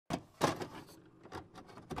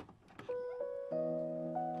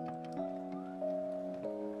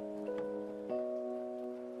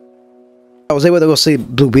I was able to go see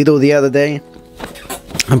Blue Beetle the other day.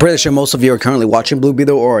 I'm pretty sure most of you are currently watching Blue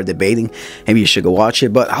Beetle or are debating. Maybe you should go watch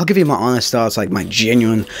it, but I'll give you my honest thoughts, like my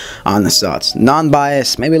genuine honest thoughts.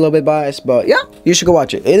 Non-biased, maybe a little bit biased, but yeah, you should go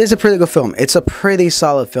watch it. It is a pretty good film. It's a pretty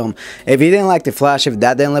solid film. If you didn't like The Flash, if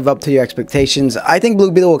that didn't live up to your expectations, I think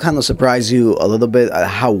Blue Beetle will kind of surprise you a little bit at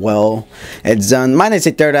how well it's done. Minus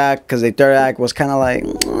the third act, because the third act was kind of like,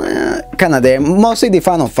 kind of there. Mostly the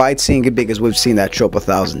final fight scene, because we've seen that trope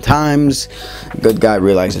 1,000 times. Good guy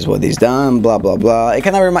realizes what he's done, blah, blah, blah. It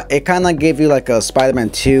kind of gave you like a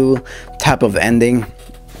Spider-Man 2 type of ending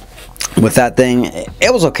with that thing.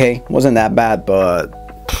 It was okay, wasn't that bad, but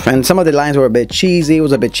and some of the lines were a bit cheesy. It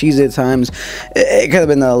was a bit cheesy at times. It could have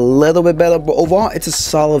been a little bit better, but overall it's a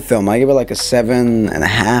solid film. I give it like a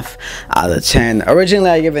 7.5 out of 10. Originally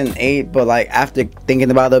I give it an 8, but like after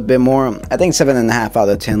thinking about it a bit more, I think 7.5 out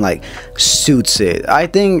of 10 like suits it. I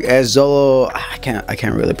think Zolo, I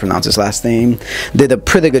can't really pronounce his last name, did a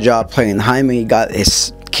pretty good job playing Jaime. He got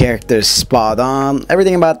his character spot on.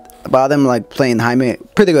 Everything about him, like playing Jaime,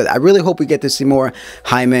 pretty good. I really hope we get to see more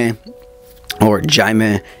Jaime or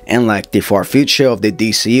Jaime in like the far future of the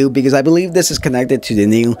DCU, because I believe this is connected to the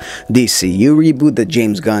new DCU reboot that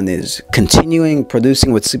James Gunn is continuing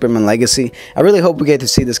producing with Superman Legacy. I really hope we get to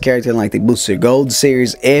see this character in like the Booster Gold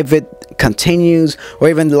series, if it continues, or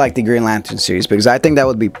even like the Green Lantern series, because I think that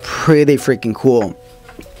would be pretty freaking cool.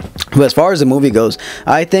 But as far as the movie goes,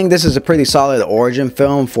 I think this is a pretty solid origin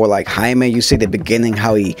film for like Jaime. You see the beginning,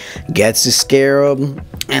 how he gets the Scarab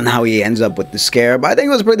and how he ends up with the Scarab. I think it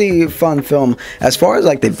was a pretty fun film. As far as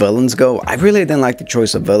like the villains go, I really didn't like the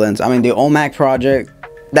choice of villains. I mean, the OMAC project,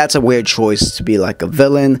 that's a weird choice to be like a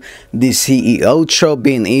villain. The CEO trope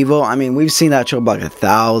being evil, I mean, we've seen that trope like a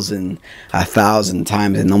thousand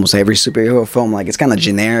times in almost every superhero film. Like, it's kind of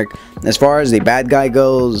generic. As far as the bad guy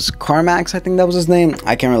goes, Carmax, I think that was his name,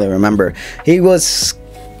 I can't really remember. It was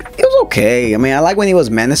okay. I mean, I like when he was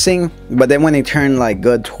menacing, but then when he turned like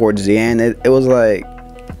good towards the end, it was like,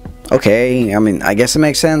 okay. I mean, I guess it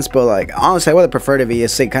makes sense, but like honestly I would have preferred if he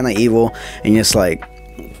just stayed kind of evil and just like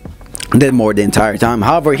did more the entire time.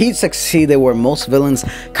 However, he succeeded where most villains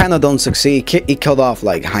kind of don't succeed. He killed off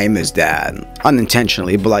like Jaime's dad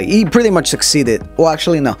unintentionally, but like he pretty much succeeded. Well,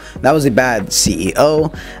 actually no, that was the bad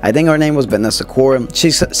CEO. I think her name was Vanessa Core.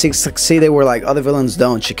 She succeeded where like other villains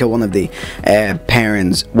don't. She killed one of the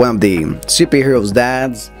parents, one of the superheroes'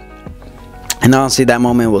 dads. And honestly, that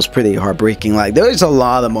moment was pretty heartbreaking. Like, there's a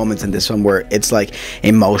lot of moments in this film where it's like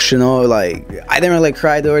emotional. Like, I didn't really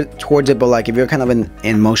cry towards it, but like if you're kind of an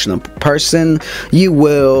emotional person, you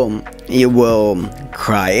will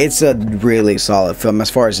cry. It's a really solid film.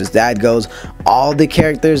 As far as his dad goes, all the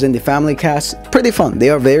characters in the family cast, pretty fun.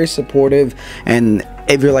 They are very supportive, and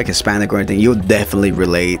if you're like Hispanic or anything, you'll definitely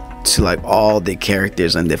relate to like all the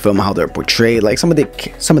characters in the film, how they're portrayed, like some of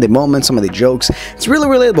the moments, some of the jokes. It's really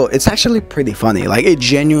relatable. It's actually pretty funny. Like, it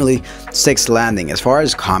genuinely sticks landing. As far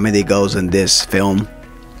as comedy goes in this film,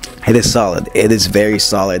 it is solid. It is very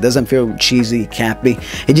solid. It doesn't feel cheesy, campy.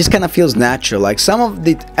 It just kind of feels natural. Like,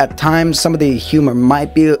 at times some of the humor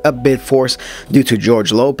might be a bit forced due to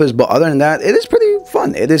George Lopez, but other than that, it is pretty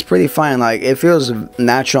fun. It is pretty fine. Like, it feels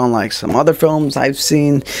natural unlike some other films I've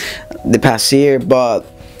seen the past year, but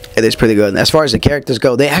it is pretty good. As far as the characters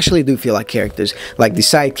go, they actually do feel like characters. Like, the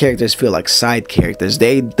side characters feel like side characters.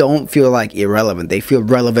 They don't feel like irrelevant. They feel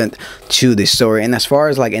relevant to the story. And as far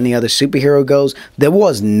as like any other superhero goes, there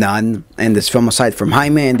was none in this film aside from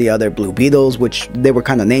Jaime and the other Blue Beetles, which they were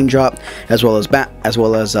kind of name dropped, as well as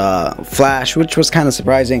Flash, which was kind of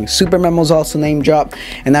surprising. Superman was also name dropped,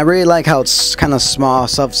 and I really like how it's kind of small,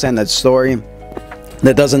 self-centered story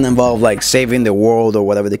that doesn't involve like saving the world or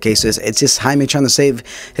whatever the case is. It's just Jaime trying to save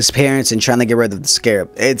his parents and trying to get rid of the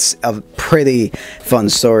Scarab. It's a pretty fun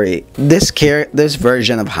story. This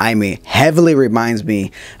version of Jaime heavily reminds me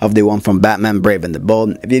of the one from Batman Brave and the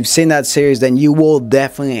Bold. If you've seen that series, then you will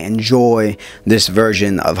definitely enjoy this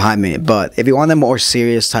version of Jaime. But if you want a more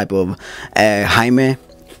serious type of Jaime,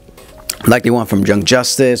 like the one from Young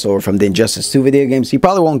Justice or from the Injustice 2 video games, you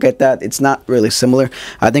probably won't get that. It's not really similar.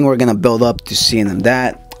 I think we're gonna build up to seeing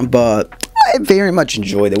that, but I very much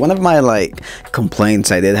enjoyed it. One of my like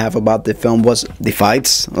complaints I did have about the film was the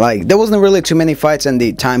fights. Like, there wasn't really too many fights, and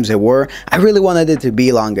the times there were, I really wanted it to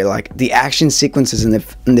be longer. Like, the action sequences in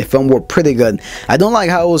the film were pretty good. I don't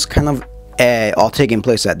like how it was kind of all taking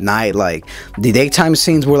place at night. Like, the daytime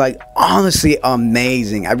scenes were like honestly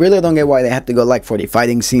amazing. I really don't get why they had to go like for the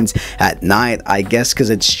fighting scenes at night. I guess because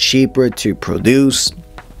it's cheaper to produce.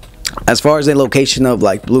 As far as the location of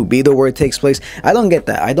like Blue Beetle, where it takes place, I don't get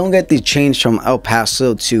that. I don't get the change from El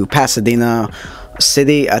Paso to Pasadena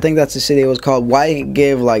city. I think that's the city it was called. Why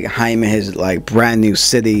give like Jaime his like brand new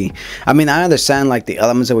city? I mean, I understand like the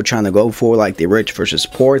elements that we're trying to go for, like the rich versus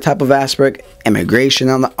poor type of aspect, immigration,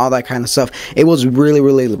 all that kind of stuff. It was really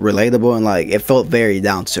relatable, and like it felt very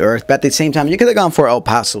down to earth. But at the same time, you could have gone for El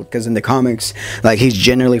Paso, because in the comics, like he's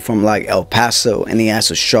generally from like El Paso, and he has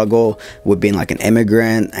to struggle with being like an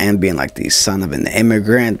immigrant and being like the son of an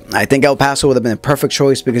immigrant. I think El Paso would have been a perfect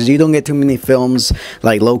choice, because you don't get too many films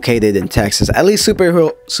like located in Texas, at least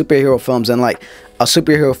superhero films, and like a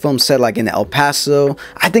superhero film set like in El Paso.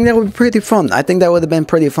 I think that would be pretty fun. I think that would have been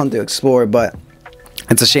pretty fun to explore, but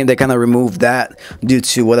it's a shame they kind of removed that due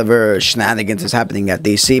to whatever shenanigans is happening at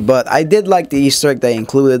DC. But I did like the Easter egg they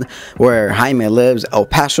included where Jaime lives, El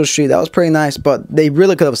Paso Street. That was pretty nice, but they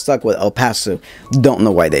really could have stuck with El Paso. Don't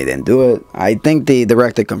know why they didn't do it. I think the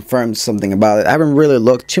director confirmed something about it. I haven't really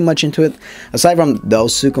looked too much into it. Aside from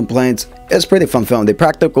those two complaints, it's a pretty fun film. The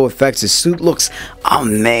practical effects, the suit looks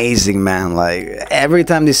amazing, man. Like every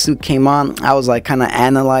time this suit came on, I was like kind of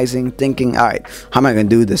analyzing, thinking, all right, how am I gonna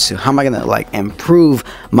do this? How am I gonna like improve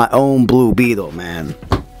my own Blue Beetle, man?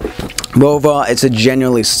 But overall, it's a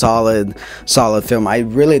genuinely solid film. I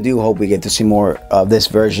really do hope we get to see more of this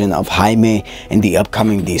version of Jaime in the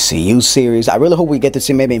upcoming DCU series. I really hope we get to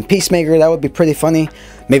see maybe in Peacemaker. That would be pretty funny.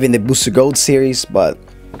 Maybe in the Booster Gold series, but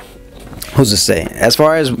who's to say? As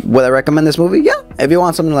far as would I recommend this movie? Yeah. If you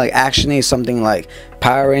want something like actiony, something like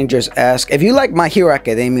Power Rangers-esque. If you like My Hero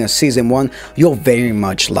Academia Season 1, you'll very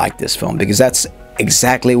much like this film, because that's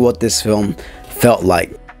exactly what this film felt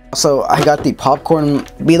like. So I got the popcorn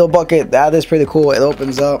Beetle bucket. That is pretty cool. It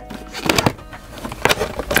opens up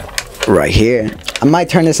right here. I might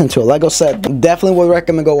turn this into a Lego set. Definitely would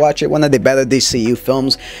recommend go watch it. One of the better DCU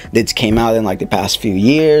films that came out in like the past few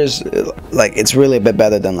years. Like it's really a bit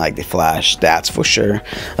better than like The Flash, that's for sure.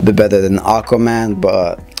 A bit better than Aquaman,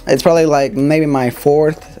 but it's probably like maybe my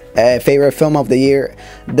fourth favorite film of the year.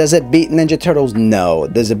 Does it beat Ninja Turtles? No.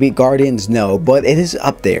 Does it beat Guardians? No. But it is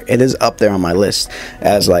up there. It is up there on my list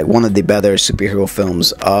as like one of the better superhero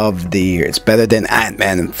films of the year. It's better than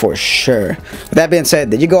Ant-Man for sure. With that being said,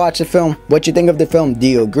 did you go watch the film? What you think of the film? Do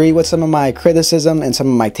you agree with some of my criticism and some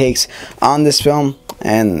of my takes on this film?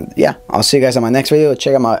 And yeah, I'll see you guys on my next video.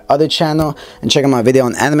 Check out my other channel and check out my video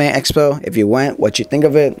on Anime Expo. If you went, what you think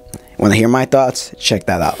of it? Want to hear my thoughts? Check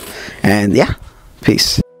that out. And yeah,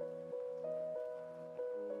 peace.